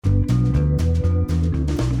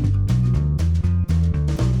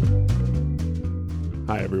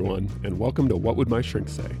Hi, everyone, and welcome to What Would My Shrink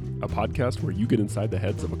Say, a podcast where you get inside the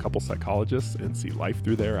heads of a couple psychologists and see life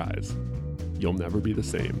through their eyes. You'll never be the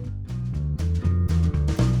same.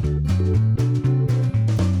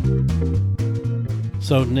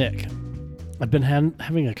 So, Nick, I've been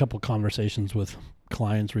having a couple conversations with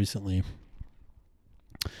clients recently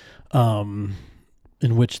in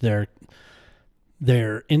which their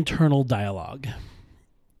internal dialogue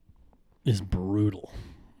is brutal.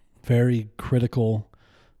 Very critical,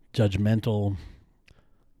 judgmental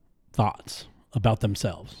thoughts about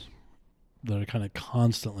themselves that are kind of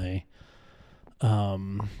constantly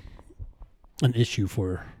an issue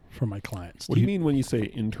for my clients. What do you mean when you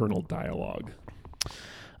say internal dialogue?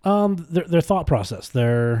 Their thought process,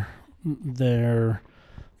 the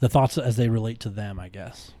thoughts as they relate to them, I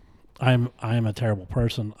guess. I am a terrible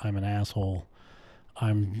person. I'm an asshole.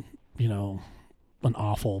 I'm, an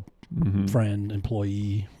awful friend,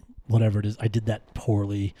 employee, whatever it is. I did that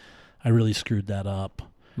poorly. I really screwed that up.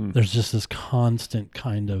 There's just this constant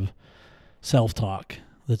kind of self-talk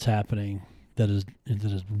that's happening that is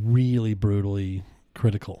really brutally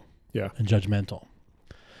critical and judgmental.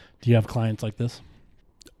 Do you have clients like this?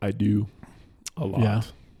 I do a lot. Yeah.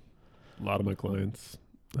 A lot of my clients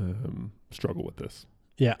struggle with this.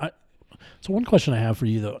 Yeah. So one question I have for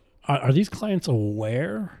you, though, are these clients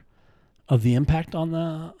aware of the impact on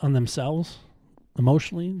themselves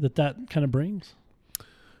emotionally that kind of brings?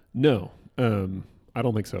 No, I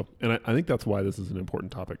don't think so. And I think that's why this is an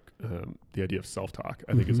important topic. The idea of self-talk,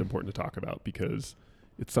 I think is important to talk about because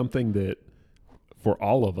it's something that for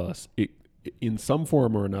all of us, in some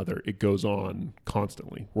form or another, it goes on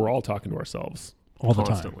constantly. We're all talking to ourselves all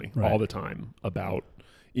the time about,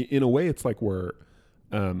 in a way, it's like we're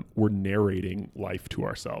narrating life to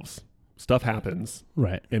ourselves. Stuff happens,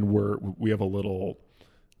 right? And we have a little.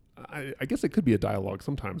 I guess it could be a dialogue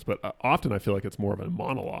sometimes, but often I feel like it's more of a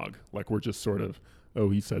monologue. Like we're just sort of,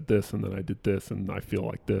 oh, he said this, and then I did this, and I feel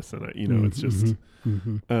like this, and it's just.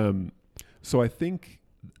 So I think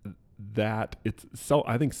that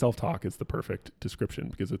I think self-talk is the perfect description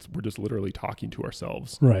because we're just literally talking to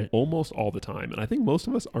ourselves, right, almost all the time, and I think most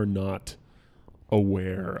of us are not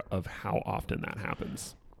aware of how often that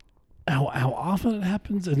happens. How often it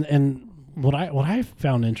happens, and what I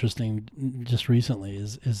found interesting just recently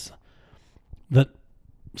is that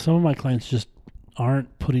some of my clients just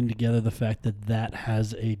aren't putting together the fact that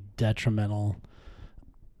has a detrimental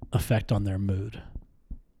effect on their mood.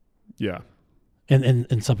 Yeah.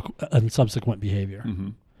 And subsequent behavior.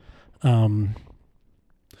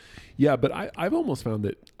 Yeah, but I've almost found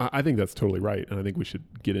that I think that's totally right, and I think we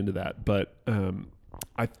should get into that. But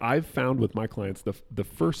I've found with my clients the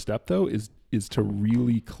first step though is to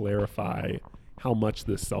really clarify how much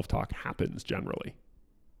this self-talk happens generally.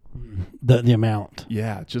 The amount.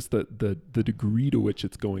 Yeah, just the degree to which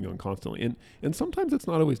it's going on constantly, and sometimes it's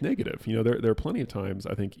not always negative. There are plenty of times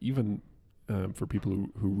I think even for people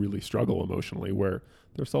who really struggle emotionally where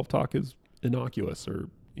their self-talk is innocuous or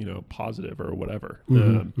positive or whatever.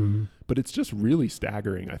 But it's just really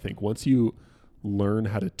staggering, I think, once you learn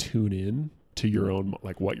how to tune in to your own,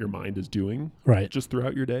 like what your mind is doing just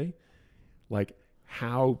throughout your day, like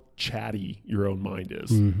how chatty your own mind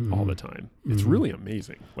is all the time. It's really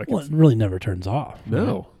amazing. Like, it really never turns off.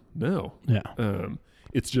 No. Yeah.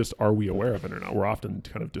 It's just, are we aware of it or not? We're often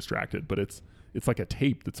kind of distracted, but it's like a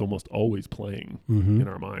tape that's almost always playing in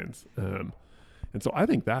our minds. And so I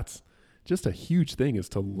think that's just a huge thing, is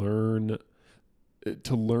to learn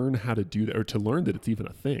how to do that, or to learn that it's even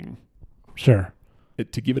a thing. Sure.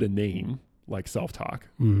 To give it a name, like self-talk.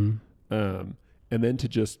 And then to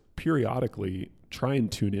just periodically try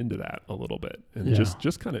and tune into that a little bit, and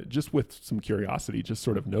just kind of, just with some curiosity, just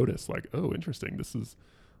sort of notice like, oh, interesting. This is,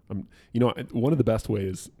 one of the best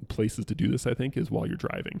places to do this, I think, is while you're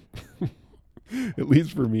driving. At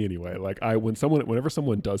least for me anyway. Like whenever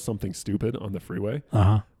someone does something stupid on the freeway,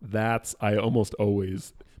 I almost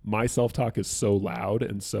always, my self-talk is so loud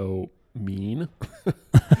and so mean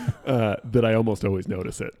that I almost always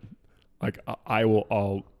notice it. Like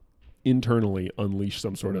I'll internally unleash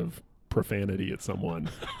some sort of profanity at someone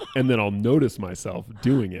and then I'll notice myself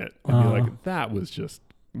doing it and be like, that was just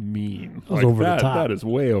mean. Like over the top. That is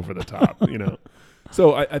way over the top,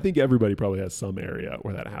 So I think everybody probably has some area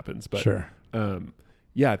where that happens, but sure.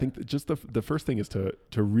 I think that just the first thing is to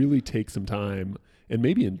really take some time, and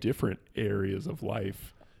maybe in different areas of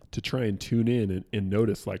life, to try and tune in and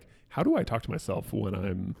notice, like, how do I talk to myself when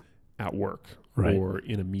I'm at work or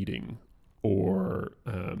in a meeting or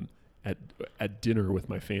at dinner with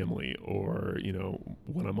my family, or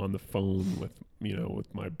when I'm on the phone with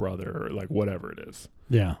my brother, or like whatever it is.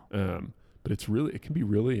 Yeah. But it can be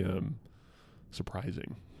really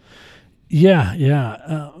surprising.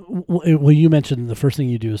 Yeah. Well, you mentioned the first thing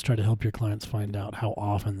you do is try to help your clients find out how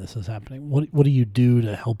often this is happening. What do you do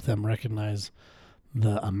to help them recognize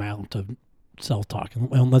the amount of self-talk?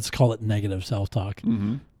 And let's call it negative self-talk,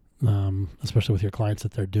 especially with your clients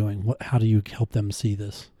that they're doing. How do you help them see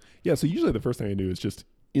this? Yeah, so usually the first thing I do is just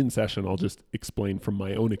in session, I'll just explain from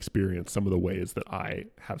my own experience some of the ways that I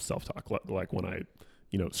have self-talk, like when I,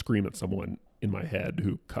 scream at someone in my head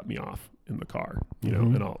who cut me off in the car,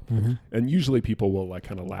 and usually people will like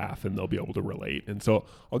kind of laugh and they'll be able to relate. And so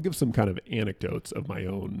I'll give some kind of anecdotes of my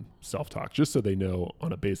own self-talk just so they know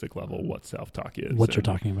on a basic level what self-talk is. What you're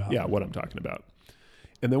talking about. Yeah, what I'm talking about.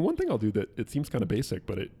 And then one thing I'll do that it seems kind of basic,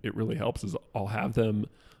 but it really helps is I'll have them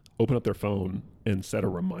open up their phone and set a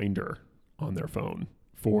reminder on their phone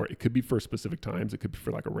it could be for specific times. It could be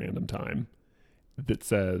for like a random time that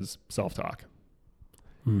says self-talk.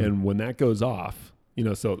 And when that goes off,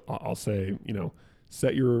 so I'll say,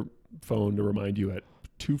 set your phone to remind you at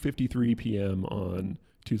 2:53 p.m. on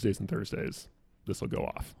Tuesdays and Thursdays, this will go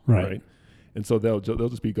off. Right. And so they'll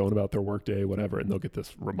just be going about their workday, whatever, and they'll get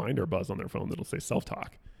this reminder buzz on their phone that'll say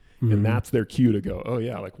self-talk. And that's their cue to go, oh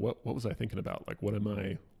yeah, like what was I thinking about? Like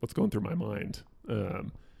what's going through my mind?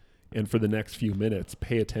 And for the next few minutes,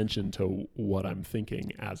 pay attention to what I'm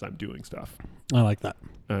thinking as I'm doing stuff. I like that.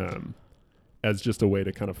 As just a way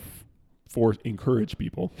to kind of encourage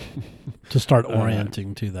people to start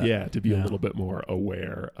orienting to that. Yeah, to be a little bit more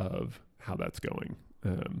aware of how that's going.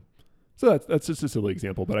 So that's just a silly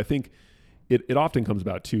example, but I think it often comes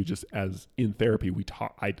about too, just as in therapy,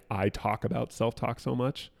 I talk about self-talk so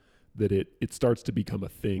much that it starts to become a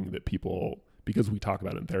thing that people, because we talk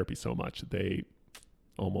about it in therapy so much, they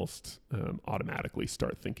almost automatically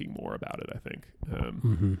start thinking more about it, I think.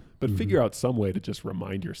 But figure out some way to just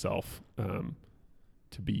remind yourself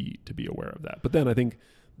to be aware of that. But then I think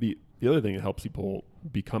the other thing that helps people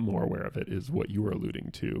become more aware of it is what you were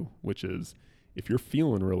alluding to, which is if you're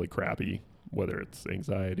feeling really crappy, whether it's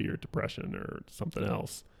anxiety or depression or something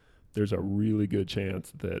else, there's a really good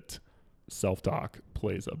chance that self-talk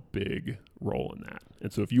plays a big role in that.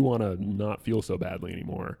 And so if you want to not feel so badly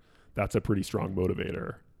anymore, that's a pretty strong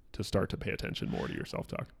motivator to start to pay attention more to your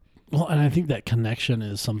self-talk. Well, and I think that connection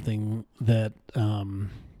is something that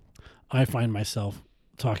I find myself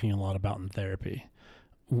talking a lot about in therapy,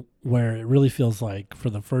 where it really feels like for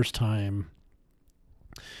the first time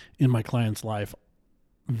in my client's life,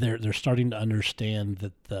 they're starting to understand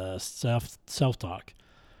that the self-talk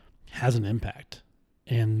has an impact.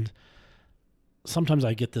 And sometimes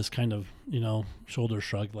I get this kind of, shoulder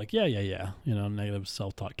shrug, like, yeah, negative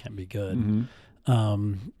self-talk can't be good.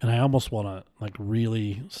 And I almost want to like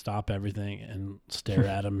really stop everything and stare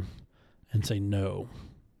at him and say, no,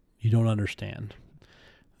 you don't understand.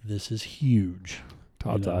 This is huge.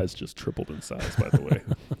 Todd's eyes just tripled in size, by the way,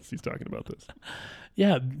 as he's talking about this.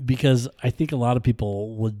 Yeah, because I think a lot of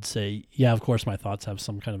people would say, yeah, of course my thoughts have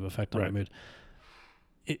some kind of effect on my mood.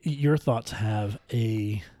 Your thoughts have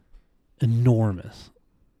a enormous,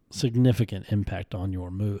 significant impact on your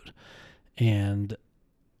mood. And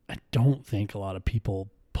I don't think a lot of people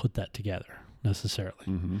put that together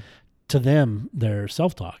necessarily. To them, their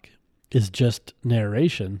self-talk is just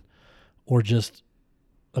narration or just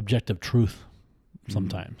objective truth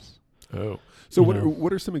sometimes. Oh, so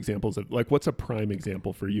what are some examples of, like, what's a prime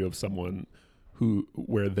example for you of someone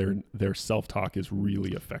where their self-talk is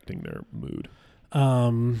really affecting their mood?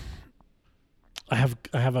 I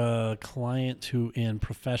have a client who in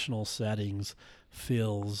professional settings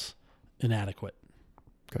feels inadequate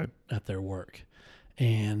at their work.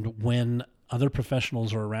 And when other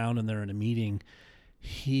professionals are around and they're in a meeting,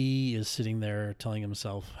 he is sitting there telling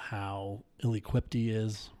himself how ill-equipped he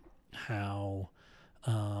is, how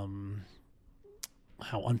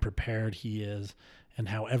unprepared he is, and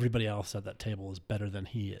how everybody else at that table is better than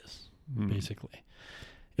he is, basically.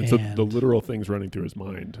 And so the literal things running through his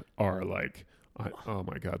mind are like, oh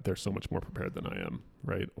my God, they're so much more prepared than I am,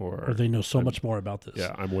 right? Or they know so much more about this.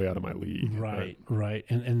 Yeah, I'm way out of my league. Right.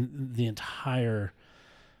 And the entire,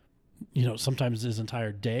 sometimes his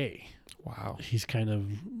entire day. Wow. He's kind of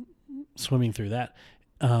swimming through that.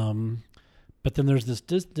 But then there's this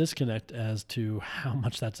disconnect as to how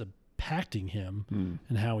much that's impacting him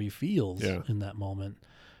and how he feels in that moment.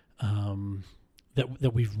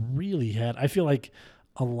 That we've really had. I feel like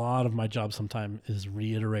a lot of my job sometimes is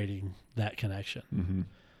reiterating that connection.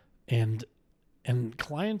 And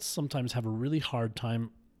clients sometimes have a really hard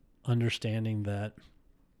time understanding that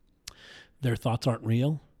their thoughts aren't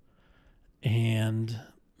real, and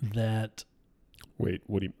that. Wait,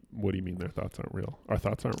 what do you mean their thoughts aren't real? Our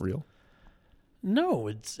thoughts aren't real? No,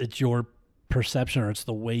 it's your perception or it's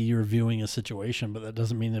the way you're viewing a situation, but that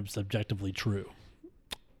doesn't mean that it's objectively true.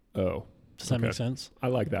 Oh. Does that make sense? I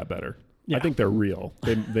like that better. Yeah. I think they're real.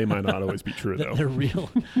 They might not always be true, though. They're real.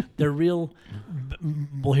 They're real.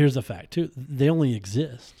 Well, here's the fact, too. They only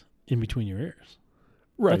exist in between your ears.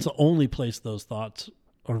 Right. That's the only place those thoughts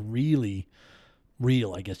are really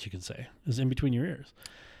real, I guess you could say, is in between your ears.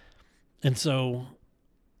 And so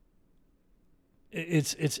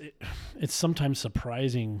it's sometimes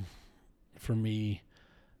surprising for me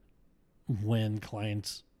when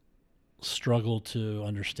clients struggle to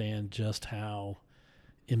understand just how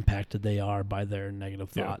impacted they are by their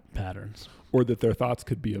negative thought patterns. Or that their thoughts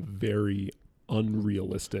could be a very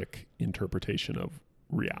unrealistic interpretation of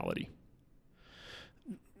reality.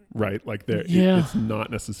 Right? Like it's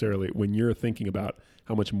not necessarily, when you're thinking about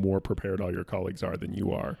how much more prepared all your colleagues are than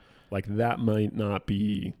you are, like that might not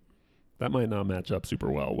match up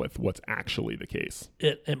super well with what's actually the case.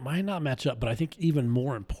 It might not match up, but I think even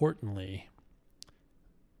more importantly,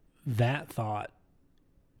 that thought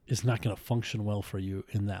is not going to function well for you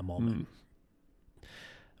in that moment.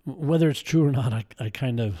 Whether it's true or not,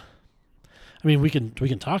 we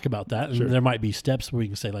can talk about that. Sure. And there might be steps where we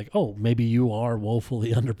can say like, oh, maybe you are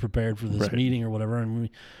woefully underprepared for this meeting or whatever, and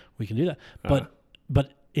we can do that.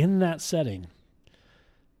 But in that setting,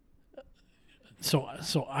 so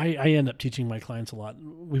I end up teaching my clients a lot.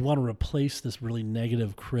 We want to replace this really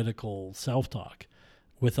negative, critical self-talk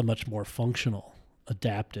with a much more functional,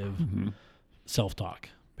 adaptive self-talk,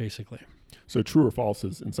 basically. So true or false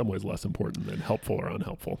is in some ways less important than helpful or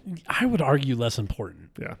unhelpful. I would argue less important.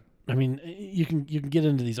 Yeah. I mean, you can get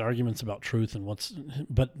into these arguments about truth and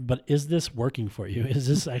but is this working for you? Is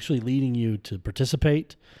this actually leading you to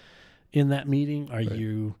participate in that meeting?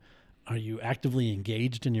 Are you actively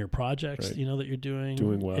engaged in your projects, that you're doing?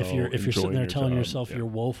 Doing well. If you're sitting there telling job, yourself you're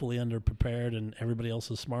woefully underprepared and everybody else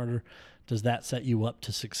is smarter, does that set you up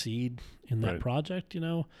to succeed in that project,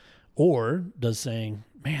 Or does saying,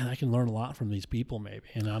 man, I can learn a lot from these people maybe,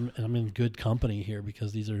 and I'm in good company here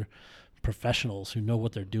because these are professionals who know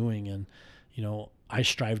what they're doing, and I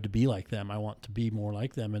strive to be like them. I want to be more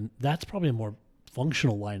like them, and that's probably a more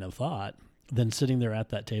functional line of thought than sitting there at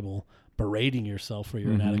that table berating yourself for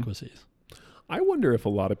your inadequacies. I wonder if a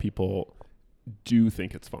lot of people do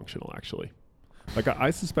think it's functional, actually. Like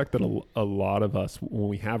I suspect that a lot of us, when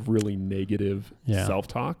we have really negative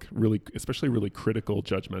self-talk, especially really critical,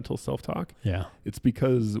 judgmental self-talk, it's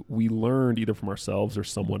because we learned either from ourselves or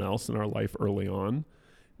someone else in our life early on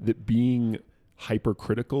that being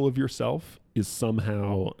hypercritical of yourself is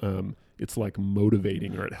somehow it's like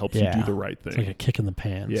motivating, or it helps you do the right thing. It's like a kick in the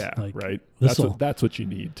pants. Yeah, like, right. That's what you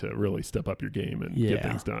need to really step up your game and get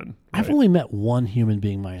things done. Right? I've only met one human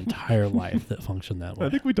being my entire life that functioned that way. I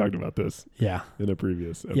think we talked about this. In a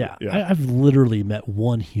previous episode. I've literally met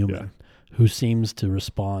one human who seems to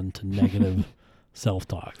respond to negative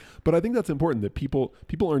self-talk. But I think that's important, that people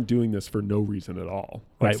aren't doing this for no reason at all.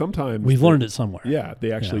 Like right. Sometimes we've learned it somewhere. Yeah,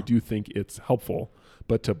 they actually do think it's helpful,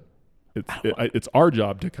 but it's our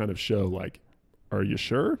job to kind of show, like, are you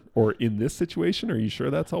sure? Or in this situation, are you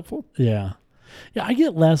sure that's helpful? Yeah. Yeah, I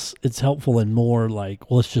get less it's helpful and more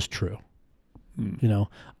like, well, it's just true.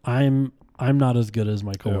 I'm not as good as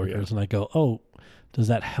my coworkers, and I go, oh, does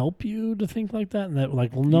that help you to think like that? And that,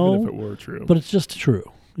 like, well, no. Even if it were true. But it's just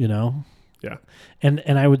true, Yeah. And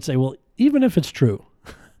I would say, well, even if it's true,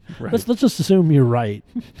 let's just assume you're right.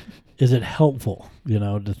 Is it helpful,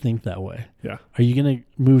 to think that way? Yeah. Are you going to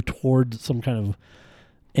move towards some kind of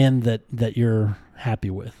end that you're happy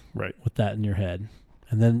with? Right. With that in your head.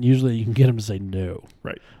 And then usually you can get them to say no.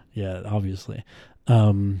 Right. Yeah, obviously.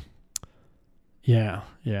 Yeah.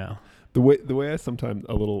 The way I sometimes,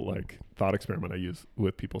 a little like thought experiment I use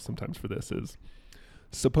with people sometimes for this is,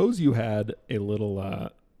 suppose you had a little,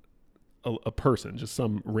 a person, just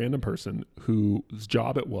some random person whose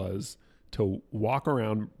job it was to walk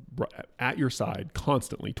around at your side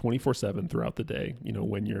constantly, 24/7 throughout the day,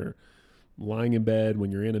 when you're lying in bed,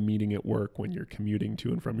 when you're in a meeting at work, when you're commuting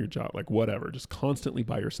to and from your job, like whatever, just constantly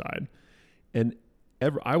by your side. And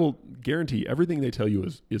I will guarantee everything they tell you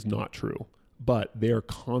is not true, but they are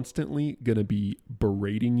constantly going to be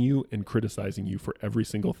berating you and criticizing you for every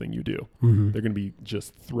single thing you do. Mm-hmm. They're going to be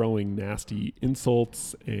just throwing nasty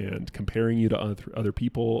insults and comparing you to other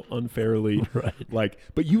people unfairly. Right. Like,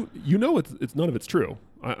 but it's none of it's true.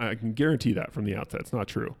 I can guarantee that from the outset, it's not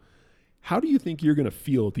true. How do you think you're going to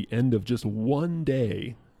feel at the end of just one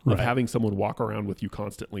day of having someone walk around with you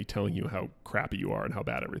constantly telling you how crappy you are and how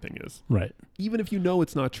bad everything is? Right. Even if you know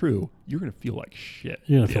it's not true, you're going to feel like shit.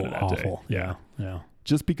 You're going to feel awful. Yeah.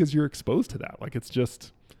 Just because you're exposed to that. Like, it's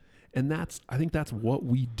just, and I think that's what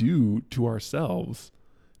we do to ourselves,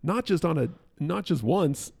 not just on not just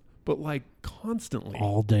once, but like constantly,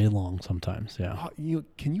 all day long sometimes. Yeah.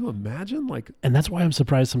 Can you imagine? Like, and that's why I'm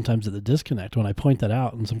surprised sometimes at the disconnect when I point that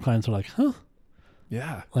out, and some clients are like, "Huh?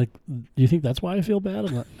 Yeah. Like, do you think that's why I feel bad?"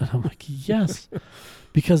 And I'm like, "Yes,"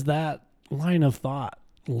 because that line of thought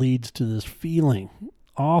leads to this feeling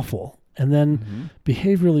awful, and then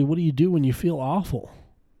behaviorally, what do you do when you feel awful?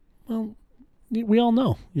 Well, we all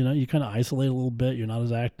know, you kind of isolate a little bit. You're not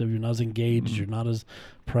as active. You're not as engaged. You're not as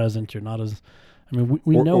present. You're not as, I mean,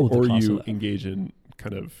 we know the cost you of that. Engage in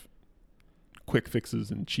kind of quick fixes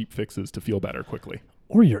and cheap fixes to feel better quickly.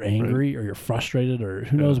 Or you're angry, or you're frustrated, or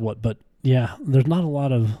who knows what. But yeah, there's not a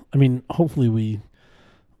lot of, I mean, hopefully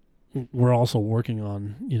we're also working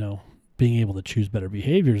on, being able to choose better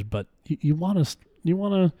behaviors, but you want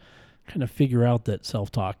to kind of figure out that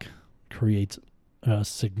self-talk creates a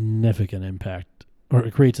significant impact, or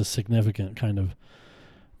it creates a significant kind of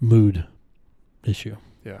mood issue.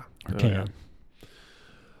 Yeah. Or can. Yeah.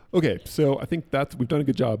 Okay, so I think we've done a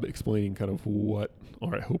good job explaining kind of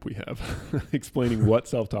I hope we have, explaining what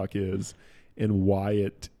self-talk is and why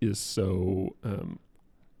it is so,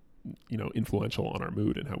 influential on our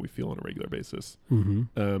mood and how we feel on a regular basis.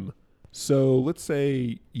 So let's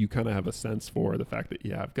say you kind of have a sense for the fact that,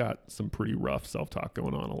 I've got some pretty rough self-talk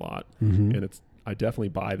going on a lot, and I definitely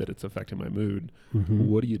buy that it's affecting my mood.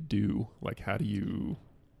 What do you do? Like, how do you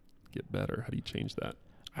get better? How do you change that?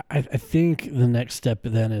 I think the next step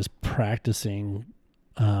then is practicing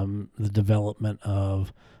the development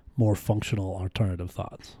of more functional alternative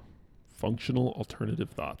thoughts. Functional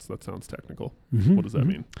alternative thoughts. That sounds technical. What does that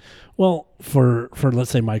mean? Well, for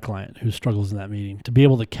let's say my client who struggles in that meeting, to be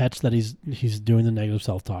able to catch that he's doing the negative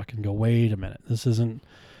self-talk and go, wait a minute, this isn't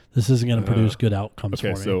going to produce good outcomes for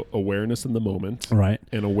me. Okay, so awareness in the moment. Right.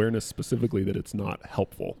 And awareness specifically that it's not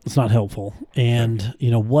helpful. It's not helpful. And,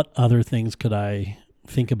 what other things could I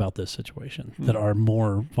think about this situation that are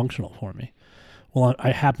more functional for me? Well,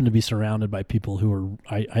 I happen to be surrounded by people who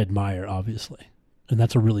I admire, obviously. And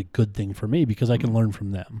that's a really good thing for me because I can learn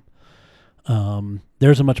from them.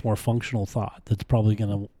 There's a much more functional thought that's probably going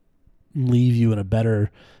to leave you in a better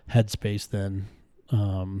headspace than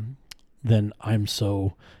I'm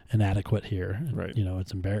so inadequate here. Right.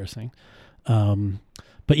 It's embarrassing.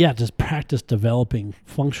 But yeah, just practice developing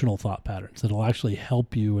functional thought patterns that'll actually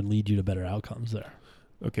help you and lead you to better outcomes there.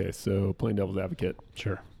 Okay, so playing devil's advocate.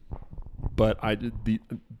 Sure. But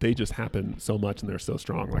they just happen so much and they're so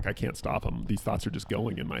strong. Like, I can't stop them. These thoughts are just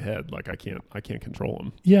going in my head. Like, I can't control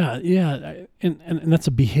them. Yeah. And that's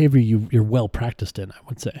a behavior you're well practiced in, I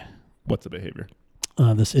would say. What's a behavior?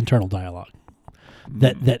 This internal dialogue.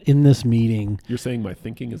 That in this meeting... You're saying my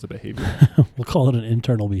thinking is a behavior? We'll call it an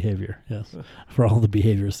internal behavior, yes. For all the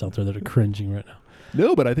behaviorists out there that are cringing right now.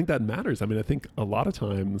 No, but I think that matters. I mean, I think a lot of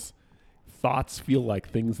times thoughts feel like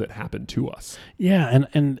things that happen to us. Yeah,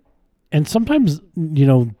 and sometimes,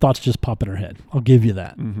 thoughts just pop in our head. I'll give you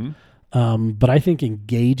that. But I think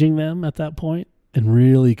engaging them at that point and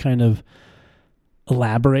really kind of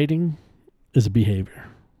elaborating is a behavior.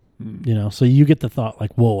 So you get the thought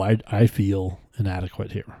like, whoa, I feel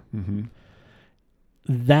inadequate here.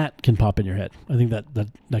 That can pop in your head. I think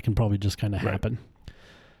that can probably just kind of happen.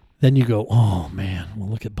 Then you go, oh man, well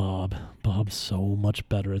look at Bob. Bob's so much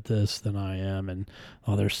better at this than I am. And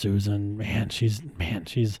there's Susan. Man,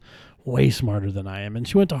 she's way smarter than I am. And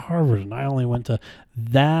she went to Harvard and I only went to...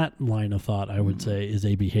 That line of thought, I would say, is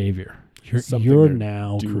a behavior. You're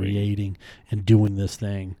now creating and doing this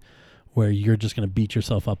thing where you're just going to beat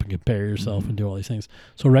yourself up and compare yourself and do all these things.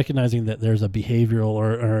 So recognizing that there's a behavioral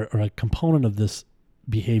or a component of this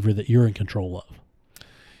behavior that you're in control of.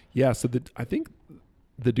 Yeah, so I think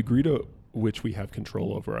the degree to which we have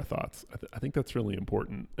control over our thoughts, I think that's really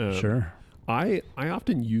important. Sure. I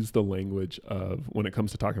often use the language of, when it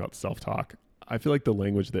comes to talking about self-talk, I feel like the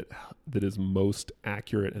language that is most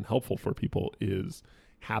accurate and helpful for people is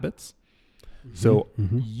habits. So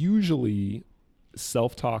usually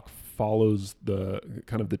self-talk follows the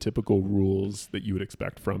kind of the typical rules that you would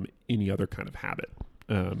expect from any other kind of habit,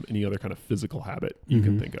 any other kind of physical habit you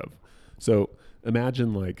can think of. So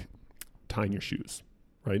imagine like tying your shoes,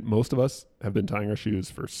 right? Most of us have been tying our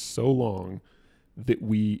shoes for so long that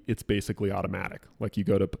it's basically automatic. Like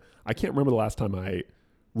I can't remember the last time I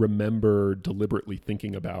remember deliberately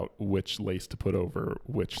thinking about which lace to put over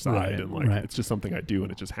which side. It's just something I do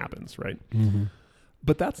and it just happens, right?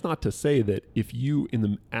 But that's not to say that if you,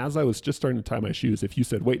 as I was just starting to tie my shoes, if you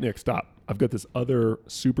said, wait, Nick, stop. I've got this other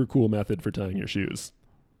super cool method for tying your shoes.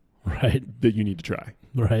 Right. That you need to try.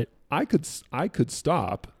 Right. I could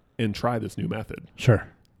stop and try this new method. Sure.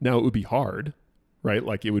 Now it would be hard, right?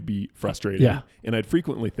 Like it would be frustrating. Yeah. And I'd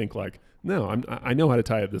frequently think like, no, I know how to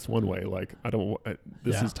tie it this one way. Like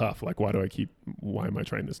this is tough. Like why am I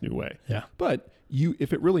trying this new way? Yeah. But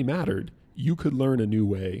if it really mattered, you could learn a new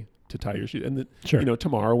way to tie your shoes. And Sure.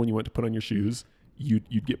 Tomorrow when you went to put on your shoes,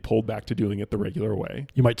 you'd get pulled back to doing it the regular way.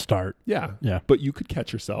 You might start. Yeah. Yeah. But you could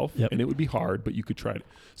catch yourself Yep. and it would be hard, but you could try it.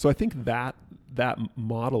 So I think that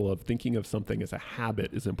model of thinking of something as a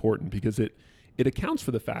habit is important because it accounts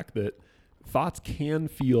for the fact that thoughts can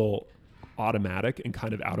feel automatic and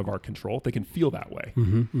kind of out of our control. They can feel that way.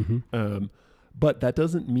 Mm-hmm, mm-hmm. But that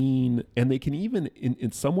doesn't mean, and they can even,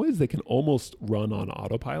 in some ways, they can almost run on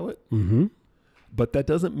autopilot. Mm-hmm. But that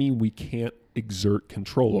doesn't mean we can't exert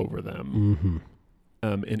control over them. Mm-hmm.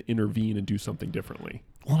 And intervene and do something differently.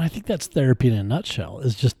 Well, I think that's therapy in a nutshell,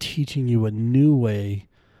 is just teaching you a new way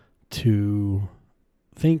to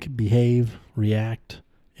think, behave, react,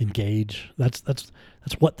 engage. That's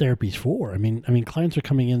what therapy's for. I mean, clients are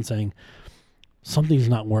coming in saying something's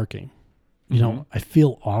not working. You know, I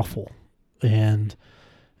feel awful, and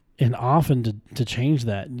often to change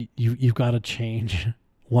that, you've got to change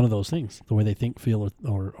one of those things, the way they think, feel,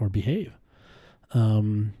 or behave.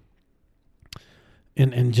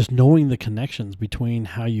 And just knowing the connections between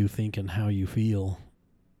how you think and how you feel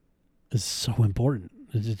is so important.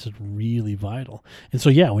 It's really vital. And so,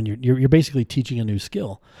 yeah, when you're basically teaching a new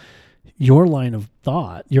skill, your line of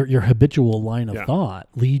thought, your habitual line of thought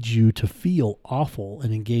leads you to feel awful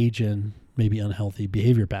and engage in maybe unhealthy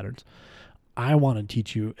behavior patterns. I want to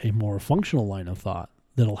teach you a more functional line of thought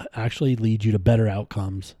that'll actually lead you to better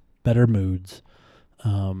outcomes, better moods,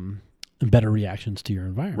 and better reactions to your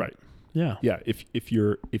environment. Right. Yeah. Yeah. If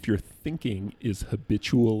your thinking is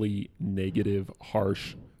habitually negative,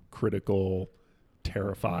 harsh, critical,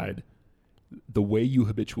 terrified, the way you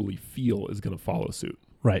habitually feel is going to follow suit.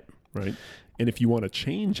 Right. Right. And if you want to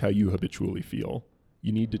change how you habitually feel,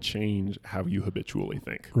 you need to change how you habitually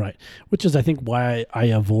think. Right. Which is, I think, why I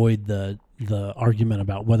avoid the argument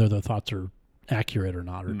about whether the thoughts are accurate or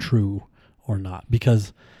not, or true or not,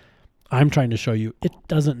 because I'm trying to show you it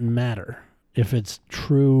doesn't matter if it's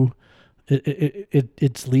true.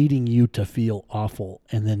 It's leading you to feel awful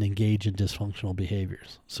and then engage in dysfunctional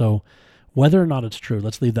behaviors. So whether or not it's true,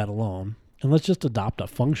 let's leave that alone. And let's just adopt a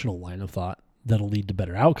functional line of thought that'll lead to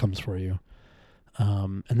better outcomes for you.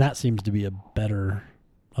 And that seems to be a better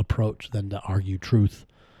approach than to argue truth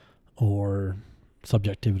or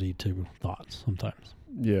subjectivity to thoughts sometimes.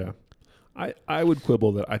 Yeah. I would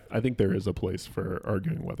quibble that I think there is a place for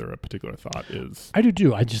arguing whether a particular thought is. I do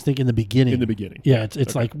too. I just think in the beginning. Yeah, it's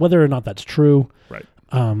okay. Like whether or not that's true. Right.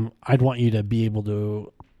 I'd want you to be able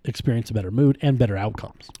to experience a better mood and better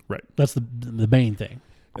outcomes. Right. That's the main thing.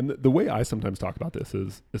 And the way I sometimes talk about this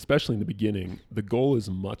is, especially in the beginning, the goal is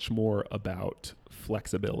much more about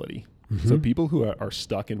flexibility. Mm-hmm. So people who are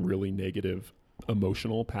stuck in really negative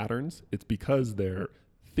emotional patterns, it's because their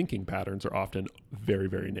thinking patterns are often very,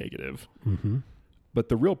 very negative. Mm-hmm. But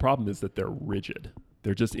the real problem is that they're rigid.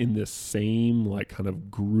 They're just in this same like kind of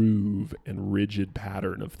groove and rigid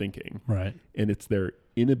pattern of thinking. Right. And it's their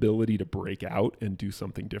inability to break out and do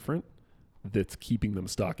something different that's keeping them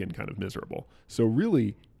stuck and kind of miserable. So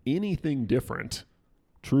really anything different,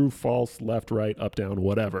 true, false, left, right, up, down,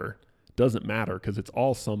 whatever, doesn't matter because it's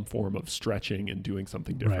all some form of stretching and doing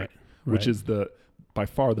something different, which is by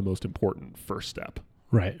far the most important first step.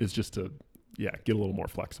 Right. Is just to, get a little more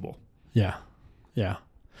flexible. Yeah. Yeah.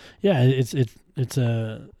 Yeah.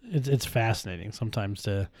 It's fascinating sometimes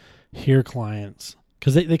to hear clients,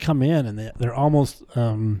 because they come in and they're almost,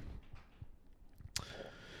 when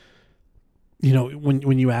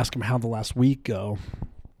you ask them how the last week go,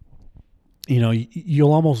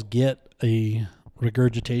 you'll almost get a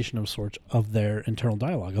regurgitation of sorts of their internal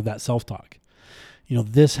dialogue, of that self-talk.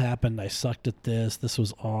 This happened. I sucked at this. This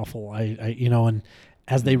was awful. And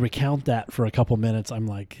as they recount that for a couple minutes, I'm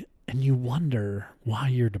like, and you wonder why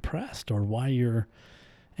you're depressed or why you're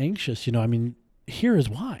anxious. Here is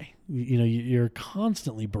why. You're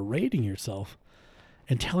constantly berating yourself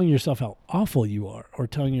and telling yourself how awful you are, or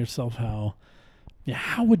telling yourself how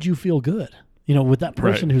would you feel good? With that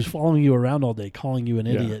person who's following you around all day, calling you an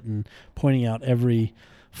idiot and pointing out every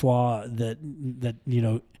flaw that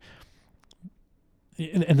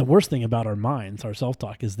and the worst thing about our minds, our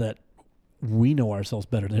self-talk, is that we know ourselves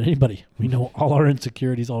better than anybody. We know all our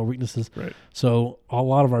insecurities, all our weaknesses. Right. So a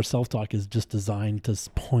lot of our self-talk is just designed to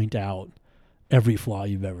point out every flaw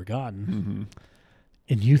you've ever gotten. Mm-hmm.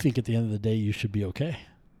 And you think at the end of the day you should be okay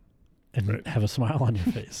and have a smile on your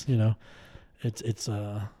face. It's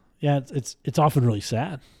often really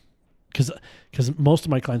sad because most of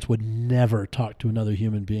my clients would never talk to another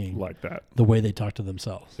human being like that, the way they talk to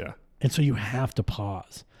themselves. Yeah. And so you have to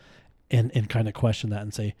pause and kind of question that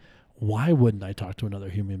and say, why wouldn't I talk to another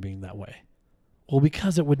human being that way? Well,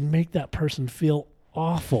 because it would make that person feel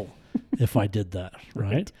awful if I did that,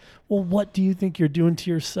 right? Well, what do you think you're doing to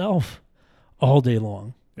yourself all day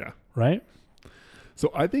long? Yeah. Right?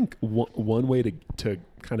 So I think one way to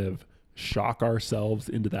kind of shock ourselves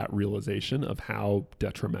into that realization of how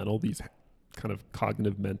detrimental these kind of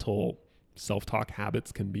cognitive mental self-talk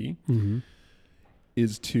habits can be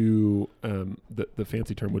is to, the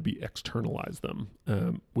fancy term would be externalize them,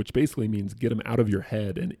 which basically means get them out of your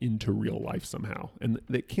head and into real life somehow. And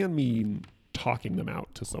that can mean talking them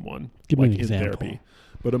out to someone, Give me like an in example. therapy.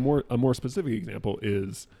 But a more specific example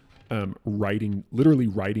is literally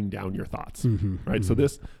writing down your thoughts, right? So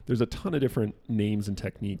there's a ton of different names and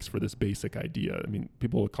techniques for this basic idea. I mean,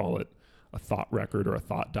 people will call it a thought record or a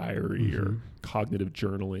thought diary or cognitive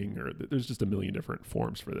journaling, or there's just a million different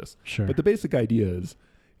forms for this. Sure. But the basic idea is,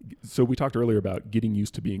 so we talked earlier about getting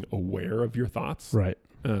used to being aware of your thoughts. Right.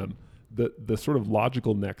 The sort of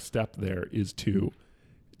logical next step there is to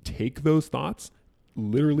take those thoughts,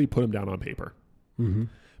 literally put them down on paper.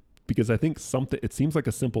 Because I think it seems like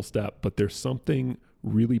a simple step, but there's something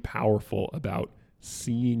really powerful about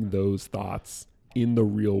seeing those thoughts in the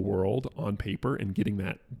real world on paper and getting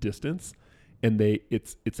that distance. And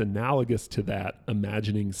it's analogous to that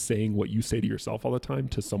imagining saying what you say to yourself all the time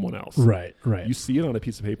to someone else. Right. You see it on a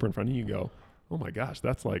piece of paper in front of you and go, oh my gosh,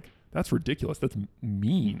 that's ridiculous. That's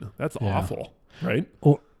mean. That's awful. Right?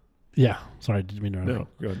 Yeah. Sorry, I didn't mean to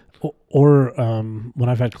interrupt. No, go ahead. Or when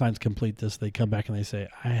I've had clients complete this, they come back and they say,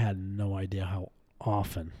 I had no idea how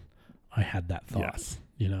often I had that thought. Yes.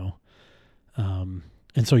 You know?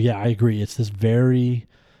 And so, yeah, I agree. It's this very,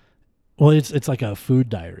 well, it's like a food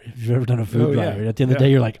diary. If you've ever done a food diary, at the end of the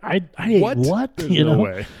day, you're like, I ate what? There's you no know,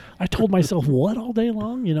 way. I told myself what all day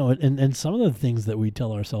long, you know, and some of the things that we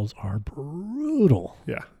tell ourselves are brutal.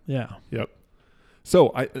 Yeah. Yeah. Yep.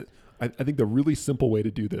 So I think the really simple way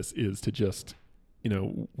to do this is to just,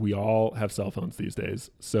 we all have cell phones these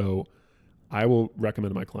days. So I will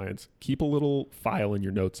recommend to my clients, keep a little file in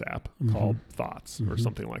your notes app called Thoughts or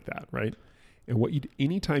something like that, right? And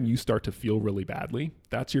anytime you start to feel really badly,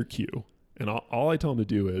 that's your cue. And all I tell them to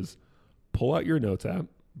do is pull out your notes app,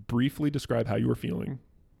 briefly describe how you were feeling,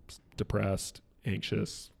 depressed,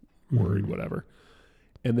 anxious, worried, whatever.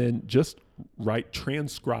 And then just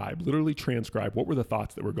literally transcribe what were the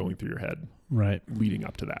thoughts that were going through your head leading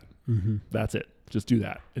up to that. That's it. Just do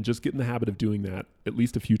that. And just get in the habit of doing that at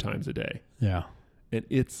least a few times a day. Yeah. And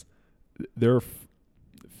there are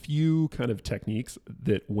few kind of techniques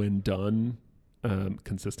that when done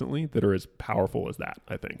consistently that are as powerful as that,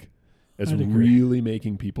 I think, as really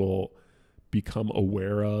making people become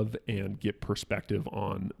aware of and get perspective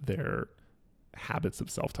on their habits of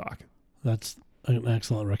self-talk. That's an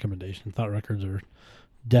excellent recommendation. Thought records are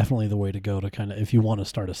definitely the way to go to kind of, if you want to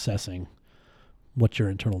start assessing what your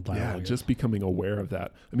internal dialogue is. Just becoming aware of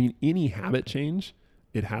that. I mean, any habit change,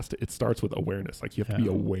 it starts with awareness. Like you have to be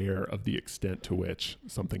aware of the extent to which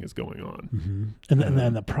something is going on. And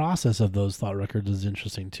then the process of those thought records is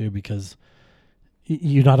interesting too, because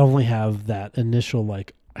you not only have that initial,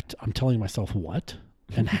 like, I'm telling myself what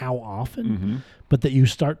and how often, but that you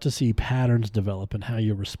start to see patterns develop in how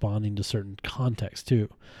you're responding to certain contexts too.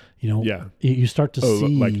 You start to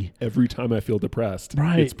see, like every time I feel depressed,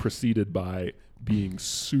 right, it's preceded by being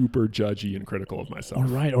super judgy and critical of myself.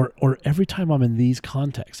 Right. Or every time I'm in these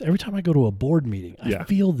contexts, every time I go to a board meeting, I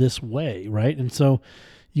feel this way. Right. And so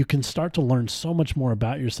you can start to learn so much more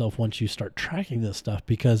about yourself once you start tracking this stuff,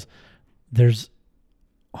 because there's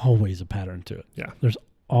always a pattern to it. Yeah. There's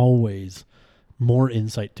always more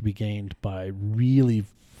insight to be gained by really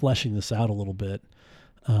fleshing this out a little bit,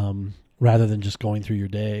 rather than just going through your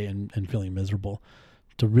day and feeling miserable.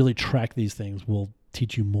 To really track these things will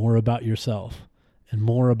teach you more about yourself and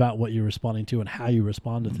more about what you're responding to and how you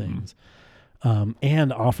respond to things,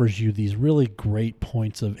 and offers you these really great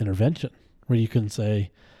points of intervention where you can say,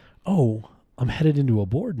 oh, I'm headed into a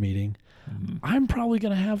board meeting. I'm probably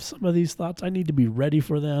going to have some of these thoughts. I need to be ready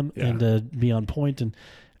for them and to be on point.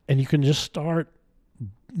 And you can just start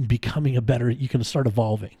becoming you can start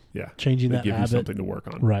evolving. Yeah. Changing that give habit. You something to work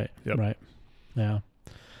on. Right. Yep. Right. Yeah.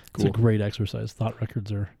 Cool. It's a great exercise. Thought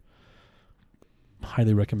records are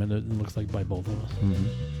highly recommended, and looks like by both of us.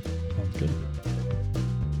 Sounds good.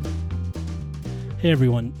 Hey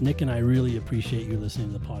everyone, Nick and I really appreciate you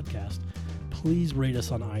listening to the podcast. Please rate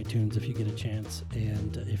us on iTunes if you get a chance,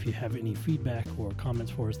 and if you have any feedback or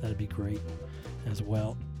comments for us, that'd be great as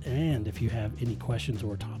well. And if you have any questions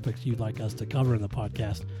or topics you'd like us to cover in the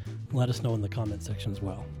podcast, let us know in the comment section as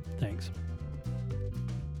well. Thanks.